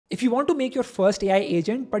If you want to make your first AI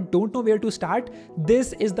agent but don't know where to start,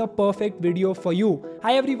 this is the perfect video for you.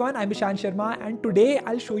 Hi everyone, I'm Ishan Sharma, and today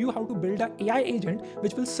I'll show you how to build an AI agent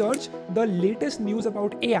which will search the latest news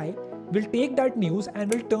about AI, will take that news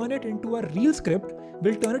and will turn it into a reel script,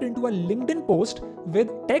 will turn it into a LinkedIn post with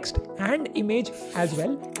text and image as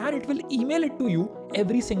well, and it will email it to you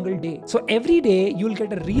every single day. So every day you'll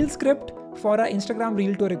get a reel script for an Instagram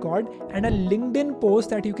reel to record and a LinkedIn post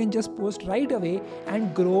that you can just post right away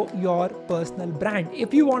and grow your personal brand.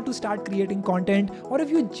 If you want to start creating content, or if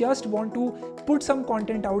you just want to put some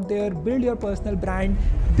content out there, build your personal brand,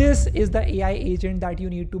 this is the AI agent that you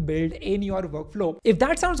need to build in your workflow. If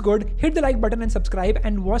that sounds good, hit the like button and subscribe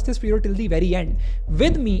and watch this video till the very end.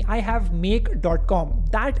 With me, I have make.com.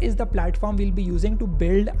 That is the platform we'll be using to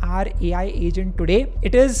build our AI agent today.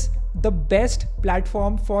 It is the best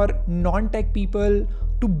platform for non-tech people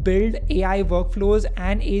to build AI workflows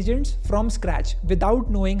and agents from scratch without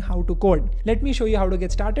knowing how to code. Let me show you how to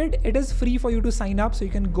get started. It is free for you to sign up, so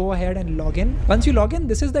you can go ahead and log in. Once you log in,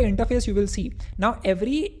 this is the interface you will see. Now,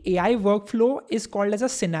 every AI workflow is called as a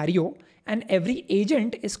scenario, and every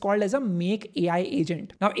agent is called as a make AI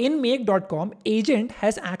agent. Now in make.com, agent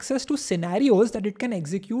has access to scenarios that it can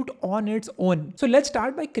execute on its own. So let's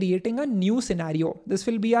start by creating a new scenario. This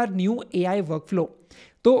will be our new AI workflow.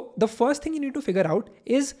 So the first thing you need to figure out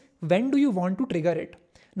is, when do you want to trigger it?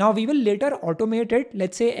 Now we will later automate it.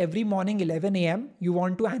 Let's say every morning 11 a.m. you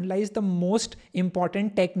want to analyze the most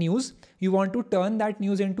important tech news. You want to turn that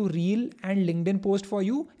news into reel and LinkedIn post for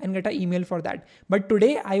you and get an email for that. But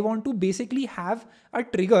today I want to basically have a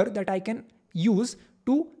trigger that I can use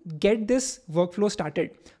to get this workflow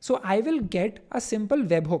started. So I will get a simple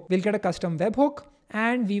webhook. We'll get a custom webhook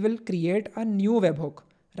and we will create a new webhook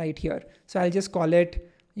right here. So I'll just call it,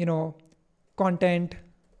 content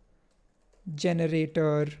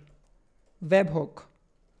generator webhook,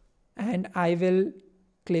 and I will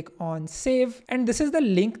click on save, and this is the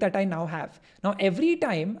link that I now have. Now every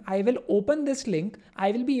time I will open this link,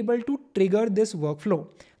 I will be able to trigger this workflow.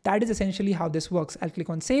 That is essentially how this works. I'll click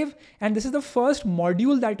on save, and this is the first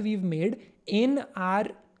module that we've made in our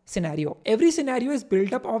scenario. Every scenario is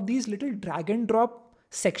built up of these little drag and drop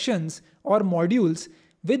sections or modules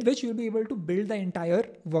with which you'll be able to build the entire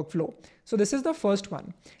workflow. So this is the first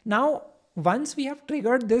one. Now, once we have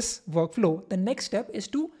triggered this workflow, the next step is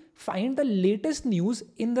to find the latest news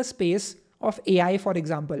in the space of AI, for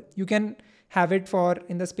example. You can have it for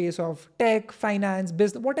in the space of tech, finance,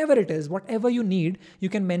 business, whatever it is, whatever you need, you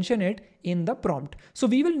can mention it in the prompt. So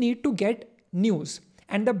we will need to get news.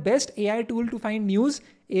 And the best AI tool to find news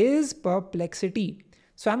is Perplexity.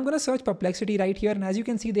 So I'm going to search Perplexity right here. And as you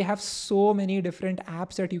can see, they have so many different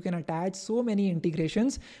apps that you can attach, so many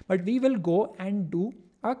integrations, but we will go and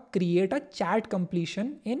create a chat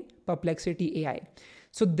completion in Perplexity AI.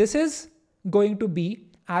 So this is going to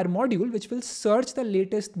be our module which will search the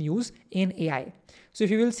latest news in AI. So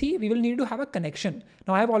if you will see, we will need to have a connection.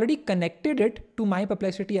 Now I have already connected it to my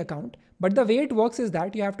Perplexity account, but the way it works is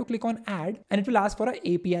that you have to click on add and it will ask for an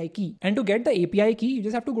API key. And to get the API key, you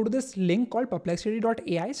just have to go to this link called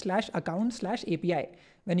perplexity.ai/account/API.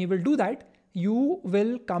 When you will do that, you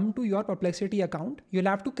will come to your Perplexity account. You'll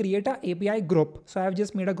have to create an API group. So I've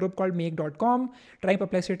just made a group called make.com, try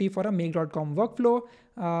Perplexity for a make.com workflow.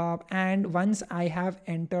 And once I have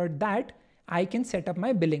entered that, I can set up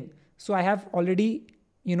my billing. So I have already,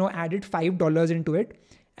 added $5 into it.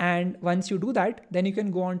 And once you do that, then you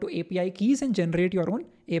can go on to API keys and generate your own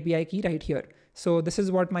API key right here. So this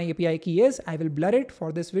is what my API key is. I will blur it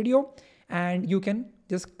for this video, and you can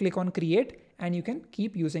just click on create and you can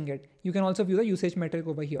keep using it. You can also view the usage metric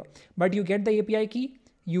over here, but you get the API key,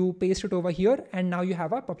 you paste it over here, and now you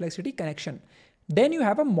have a Perplexity connection. Then you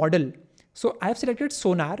have a model. So I've selected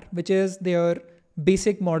Sonar, which is their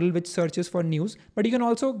basic model which searches for news, but you can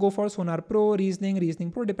also go for Sonar Pro,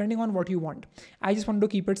 Reasoning Pro, depending on what you want. I just want to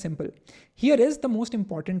keep it simple. Here is the most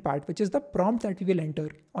important part, which is the prompt that we will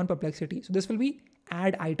enter on Perplexity. So this will be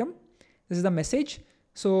add item. This is the message.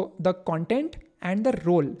 So the content and the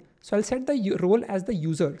role. So I'll set the role as the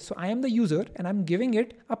user. So I am the user and I'm giving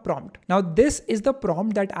it a prompt. Now this is the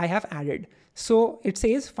prompt that I have added. So it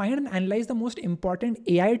says, find and analyze the most important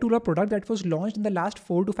AI tool or product that was launched in the last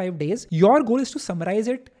 4 to 5 days. Your goal is to summarize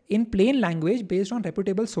it in plain language based on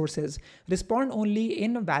reputable sources. Respond only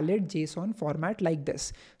in a valid JSON format like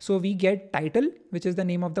this. So we get title, which is the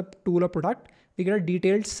name of the tool or product. We get a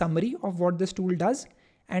detailed summary of what this tool does.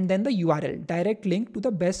 And then the URL, direct link to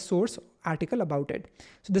the best source article about it.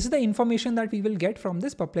 So this is the information that we will get from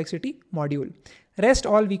this Perplexity module. Rest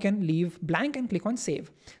all we can leave blank and click on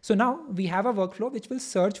save. So now we have a workflow which will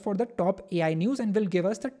search for the top AI news and will give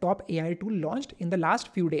us the top AI tool launched in the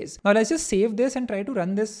last few days. Now let's just save this and try to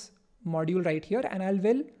run this module right here, and I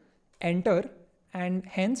will enter and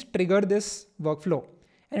hence trigger this workflow.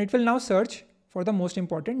 And it will now search for the most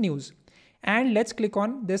important news. And let's click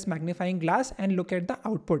on this magnifying glass and look at the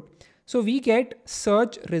output. So we get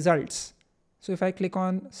search results. So if I click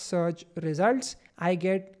on search results, I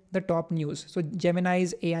get the top news. So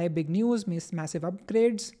Gemini's AI big news, massive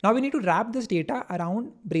upgrades. Now we need to wrap this data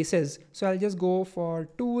around braces. So I'll just go for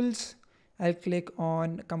tools. I'll click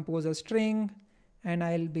on compose a string and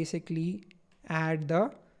I'll basically add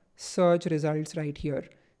the search results right here.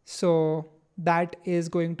 So that is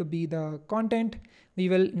going to be the content. We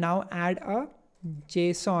will now add a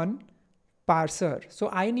JSON parser. So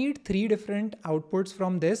I need 3 different outputs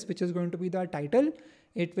from this, which is going to be the title.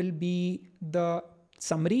 It will be the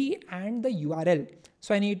summary and the URL.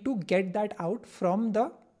 So I need to get that out from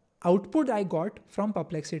the output I got from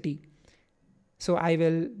Perplexity. So I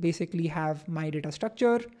will basically have my data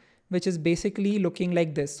structure, which is basically looking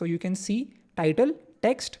like this. So you can see title,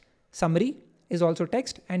 text, summary is also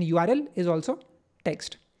text, and URL is also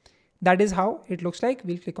text. That is how it looks like.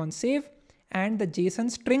 We'll click on save, and the JSON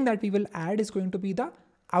string that we will add is going to be the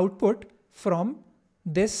output from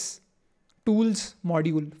this tools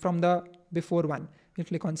module from the before one. We'll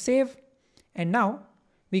click on save, and now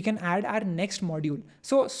we can add our next module.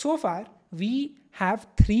 So far we have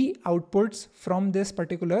 3 outputs from this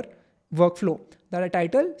particular workflow: the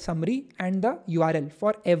title, summary, and the URL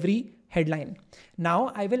for every headline.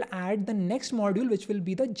 Now I will add the next module, which will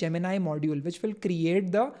be the Gemini module, which will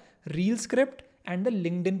create the reel script and the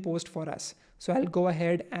LinkedIn post for us. So I'll go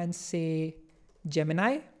ahead and say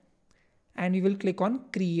Gemini, and we will click on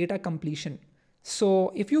create a completion.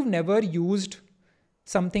 So if you've never used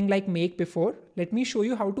something like Make before, let me show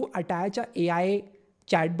you how to attach a AI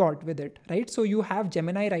chatbot with it, right? So you have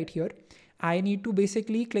Gemini right here. I need to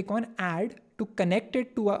basically click on add to connect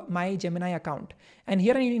it to my Gemini account. And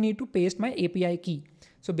here I need to paste my API key.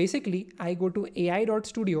 So basically I go to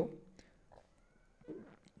ai.studio,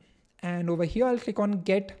 and over here I'll click on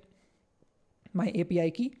get my API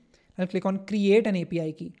key. I'll click on create an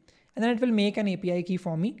API key, and then it will make an API key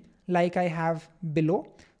for me like I have below.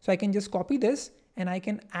 So I can just copy this and I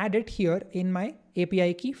can add it here in my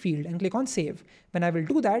API key field and click on save. When I will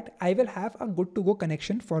do that, I will have a good to go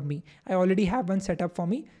connection for me. I already have one set up for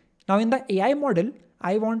me. Now in the AI model,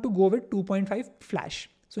 I want to go with 2.5 Flash.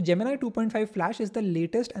 So Gemini 2.5 Flash is the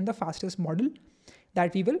latest and the fastest model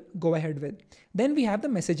that we will go ahead with. Then we have the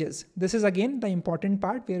messages. This is again the important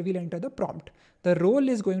part where we'll enter the prompt. The role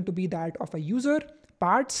is going to be that of a user.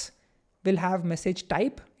 Parts will have message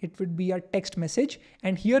type. It would be a text message.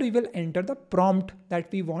 And here we will enter the prompt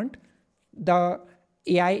that we want the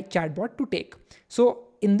AI chatbot to take. So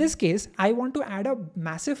in this case, I want to add a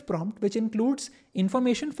massive prompt, which includes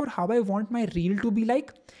information for how I want my reel to be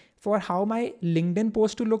like, for how my LinkedIn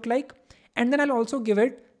post to look like. And then I'll also give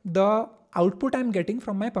it the output I'm getting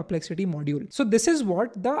from my Perplexity module. So this is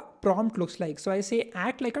what the prompt looks like. So I say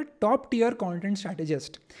act like a top tier content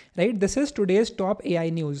strategist, right? This is today's top AI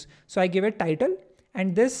news. So I give it title,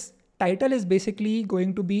 and this title is basically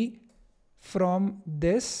going to be from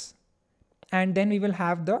this, and then we will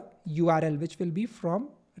have the URL, which will be from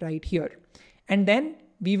right here. And then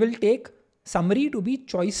we will take summary to be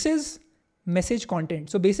choices message content.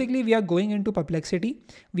 So basically we are going into Perplexity,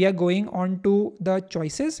 we are going on to the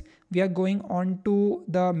choices, we are going on to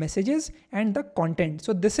the messages and the content.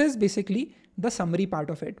 So this is basically the summary part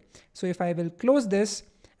of it. So if I will close this,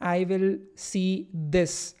 I will see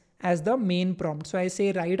this as the main prompt. So I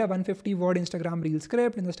say write a 150 word Instagram reel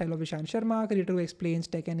script in the style of Ishan Sharma, creator who explains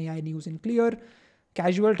tech and AI news in clear,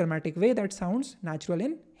 casual, dramatic way that sounds natural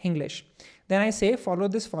in English. Then I say follow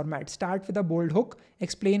this format, start with a bold hook,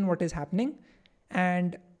 explain what is happening,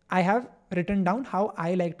 and I have written down how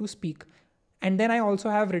I like to speak. And then I also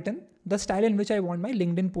have written the style in which I want my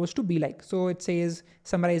LinkedIn post to be like. So it says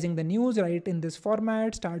summarizing the news, write in this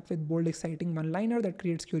format, start with bold, exciting one-liner that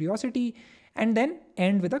creates curiosity, and then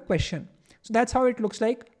end with a question. So that's how it looks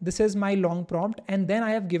like. This is my long prompt, and then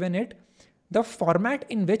I have given it the format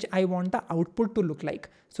in which I want the output to look like.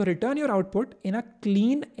 So return your output in a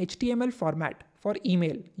clean HTML format for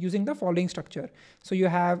email using the following structure. So you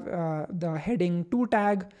have the heading to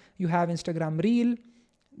tag, you have Instagram reel,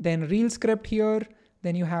 then reel script here,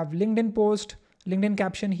 then you have LinkedIn post, LinkedIn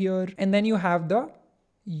caption here, and then you have the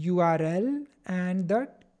URL and the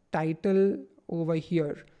title over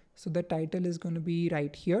here. So the title is going to be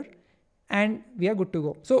right here. and we are good to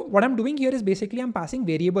go. So what I'm doing here is basically I'm passing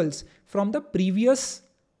variables from the previous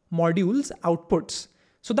module's outputs.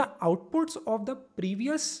 So the outputs of the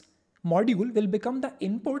previous module will become the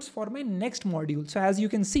inputs for my next module. So as you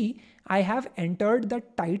can see, I have entered the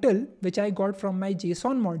title which I got from my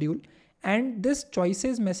JSON module, and this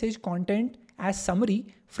choices message content as summary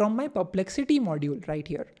from my Perplexity module right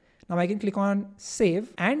here. Now I can click on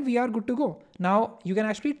save and we are good to go. Now you can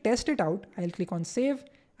actually test it out. I'll click on save,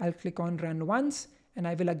 I'll click on run once, and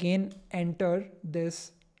I will again enter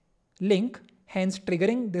this link, hence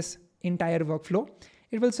triggering this entire workflow.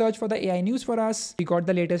 It will search for the AI news for us. We got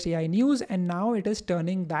the latest AI news, and now it is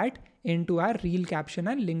turning that into our reel caption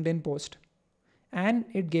and LinkedIn post. And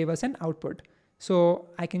it gave us an output. So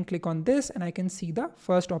I can click on this and I can see the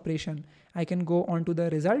first operation. I can go on to the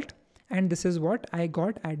result, and this is what I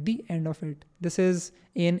got at the end of it. This is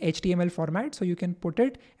in HTML format, so you can put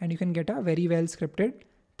it and you can get a very well scripted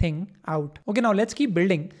thing out. Okay, now let's keep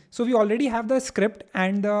building. So we already have the script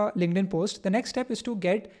and the LinkedIn post. The next step is to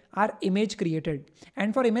get our image created.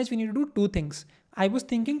 And for image, we need to do two things. I was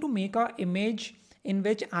thinking to make an image in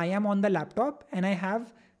which I am on the laptop and I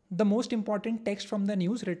have the most important text from the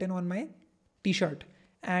news written on my t-shirt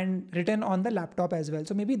and written on the laptop as well.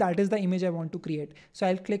 So maybe that is the image I want to create. So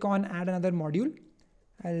I'll click on add another module.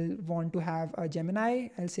 I'll want to have a Gemini.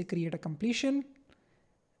 I'll say create a completion.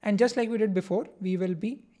 And just like we did before, we will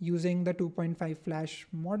be using the 2.5 Flash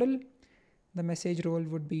model. The message role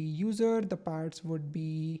would be user, the parts would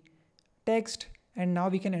be text, and now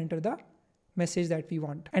we can enter the message that we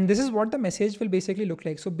want. And this is what the message will basically look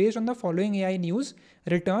like. So based on the following AI news,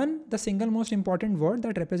 return the single most important word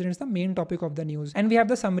that represents the main topic of the news. And we have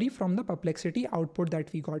the summary from the Perplexity output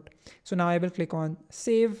that we got. So now I will click on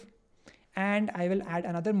save. And I will add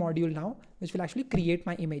another module now, which will actually create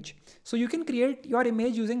my image. So you can create your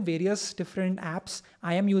image using various different apps.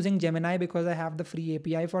 I am using Gemini because I have the free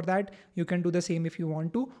API for that. You can do the same if you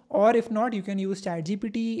want to, or if not, you can use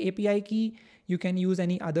chatgpt API key. You can use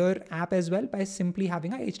any other app as well by simply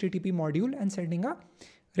having a HTTP module and sending a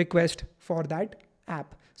request for that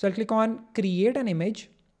app. So I'll click on create an image.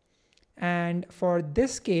 And for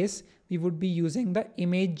this case, we would be using the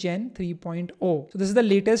image gen 3.0. So this is the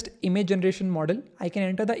latest image generation model. I can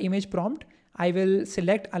enter the image prompt. I will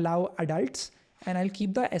select allow adults and I'll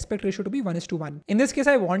keep the aspect ratio to be 1:1. In this case,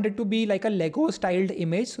 I want it to be like a Lego styled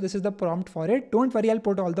image. So this is the prompt for it. Don't worry, I'll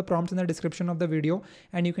put all the prompts in the description of the video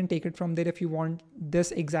and you can take it from there if you want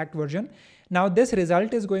this exact version. Now this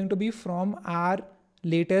result is going to be from our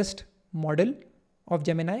latest model of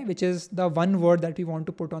Gemini, which is the one word that we want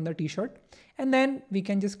to put on the t-shirt. And then we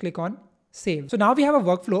can just click on save. So now we have a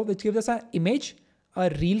workflow which gives us an image, a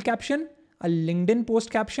reel caption, a LinkedIn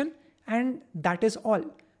post caption, and that is all.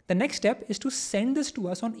 The next step is to send this to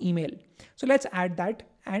us on email. So let's add that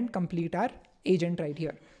and complete our agent right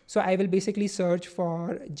here. So I will basically search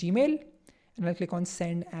for Gmail and I'll click on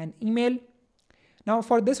send an email. Now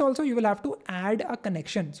for this also, you will have to add a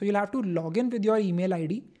connection. So you'll have to log in with your email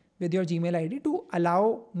ID, with your Gmail ID to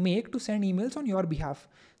allow Make to send emails on your behalf.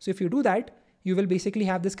 So if you do that, you will basically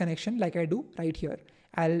have this connection like I do right here.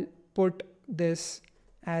 I'll put this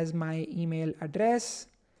as my email address.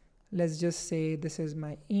 Let's just say this is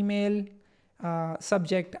my email.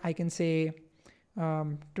 Subject, I can say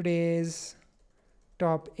today's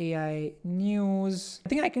top AI news. I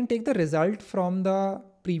think I can take the result from the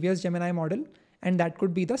previous Gemini model and that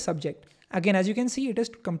could be the subject. Again, as you can see, it is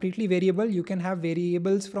completely variable. You can have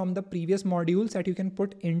variables from the previous modules that you can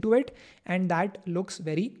put into it, and that looks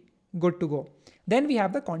very good to go. Then we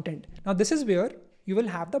have the content. Now this is where you will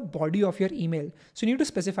have the body of your email. So you need to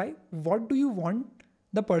specify what do you want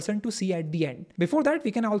the person to see at the end. Before that,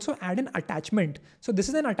 we can also add an attachment. So this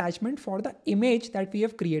is an attachment for the image that we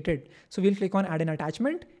have created. So we'll click on add an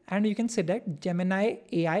attachment and you can select Gemini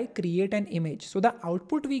AI create an image. So the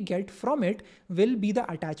output we get from it will be the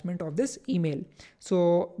attachment of this email.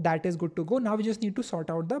 So that is good to go. Now we just need to sort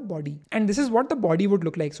out the body. And this is what the body would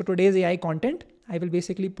look like. So today's AI content, I will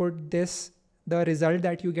basically put this, the result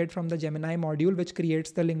that you get from the Gemini module, which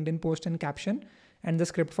creates the LinkedIn post and caption and the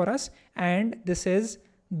script for us. And this is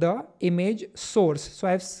the image source. So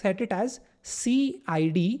I've set it as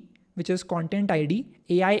CID, which is content ID,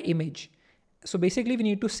 AI image. So basically we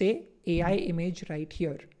need to say AI image right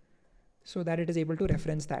here so that it is able to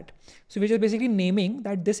reference that. So we're just basically naming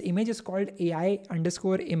that this image is called AI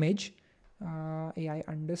underscore image, AI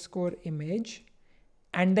underscore image.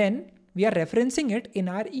 And then we are referencing it in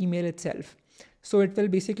our email itself. So it will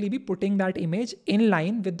basically be putting that image in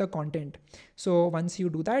line with the content. So once you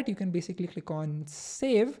do that, you can basically click on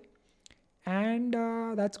save and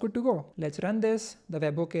that's good to go. Let's run this. The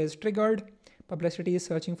webhook is triggered. Publicity is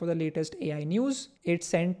searching for the latest AI news. It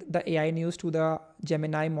sent the AI news to the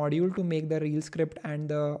Gemini module to make the reel script and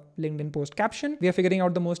the LinkedIn post caption. We are figuring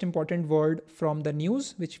out the most important word from the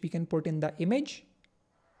news, which we can put in the image.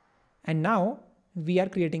 And now we are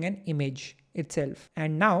creating an image itself.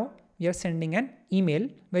 And now we are sending an email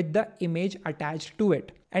with the image attached to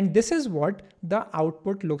it. And this is what the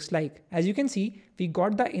output looks like. As you can see, we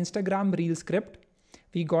got the Instagram reel script.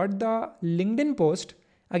 We got the LinkedIn post.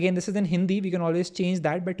 Again, this is in Hindi. We can always change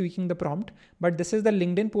that by tweaking the prompt. But this is the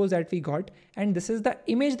LinkedIn post that we got. And this is the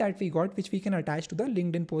image that we got, which we can attach to the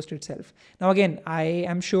LinkedIn post itself. Now, again, I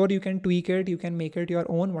am sure you can tweak it. You can make it your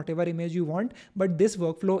own, whatever image you want. But this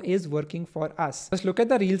workflow is working for us. Just look at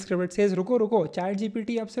the reel script. It says, रुको रुको,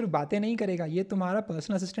 ChatGPT अब सिर्फ बातें नहीं करेगा. ये तुम्हारा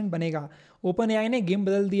personal assistant बनेगा. OpenAI ने गेम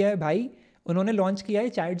बदल दिया है भाई. उन्होंने लॉन्च किया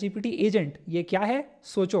है ChatGPT एजेंट. ये क्या है?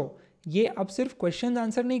 सोचो. ये अब सिर्फ क्वेश्चन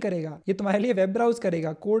आंसर नहीं करेगा, ये तुम्हारे लिए वेब ब्राउज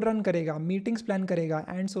करेगा, कोड रन करेगा, मीटिंग्स प्लान करेगा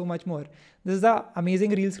and so much more. This is the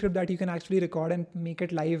amazing reel script that you can actually record and make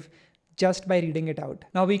it live just by reading it out.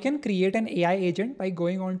 Now we can create an AI agent by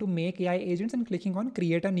going on to make AI agents and clicking on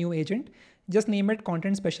create a new agent. Just name it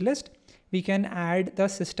content specialist. We can add the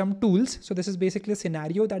system tools. So this is basically a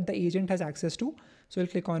scenario that the agent has access to. So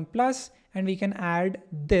we'll click on plus and we can add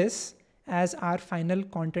this as our final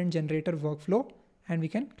content generator workflow. And we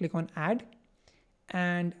can click on add.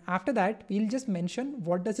 And after that, we'll just mention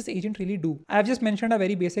what does this agent really do. I've just mentioned a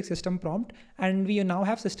very basic system prompt and we now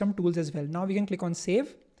have system tools as well. Now we can click on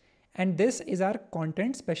save. And this is our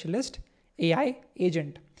content specialist AI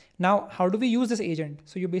agent. Now, how do we use this agent?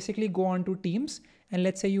 So you basically go on to Teams and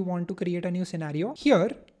let's say you want to create a new scenario.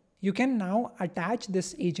 Here, you can now attach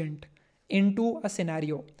this agent into a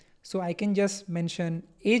scenario. So I can just mention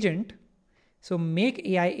agent. So make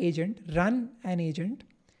AI agent, run an agent,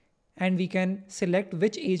 and we can select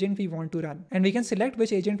which agent we want to run. And we can select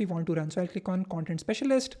which agent we want to run. So I'll click on content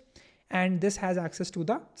specialist and this has access to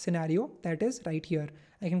the scenario that is right here.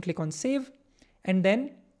 I can click on save and then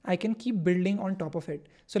I can keep building on top of it.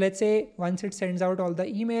 So let's say once it sends out all the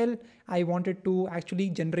email, I wanted to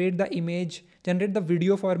actually generate the image, generate the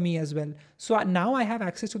video for me as well. So now I have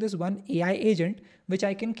access to this one AI agent, which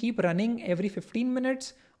I can keep running every 15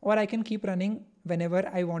 minutes or I can keep running whenever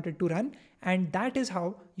I want it to run. And that is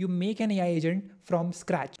how you make an AI agent from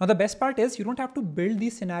scratch. Now, the best part is you don't have to build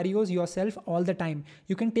these scenarios yourself all the time.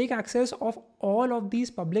 You can take access of all of these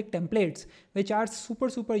public templates, which are super,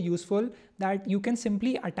 super useful, that you can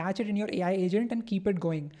simply attach it in your AI agent and keep it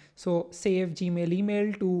going. So save Gmail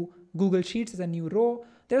email to Google Sheets as a new row.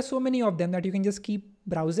 There are so many of them that you can just keep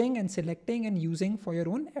browsing and selecting and using for your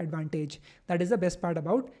own advantage. That is the best part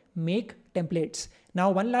about Make templates. Now,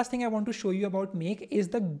 one last thing I want to show you about Make is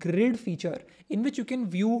the grid feature, in which you can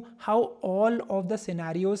view how all of the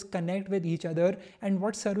scenarios connect with each other and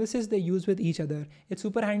what services they use with each other. It's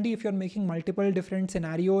super handy if you're making multiple different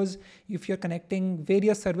scenarios, if you're connecting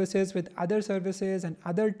various services with other services and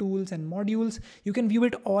other tools and modules, you can view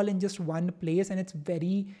it all in just one place, and it's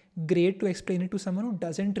very great to explain it to someone who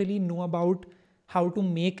doesn't really know about how to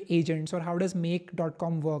make agents or how does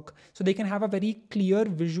make.com work. So they can have a very clear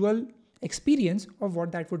visual experience of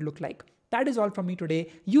what that would look like. That is all from me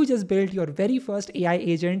today. You just built your very first AI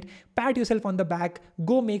agent. Pat yourself on the back,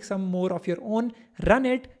 go make some more of your own, run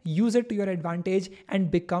it, use it to your advantage,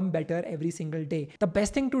 and become better every single day. The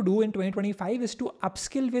best thing to do in 2025 is to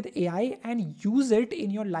upskill with AI and use it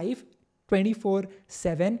in your life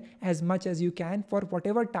 24/7 as much as you can for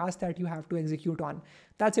whatever task that you have to execute on.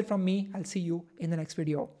 That's it from me. I'll see you in the next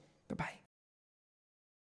video. Bye-bye.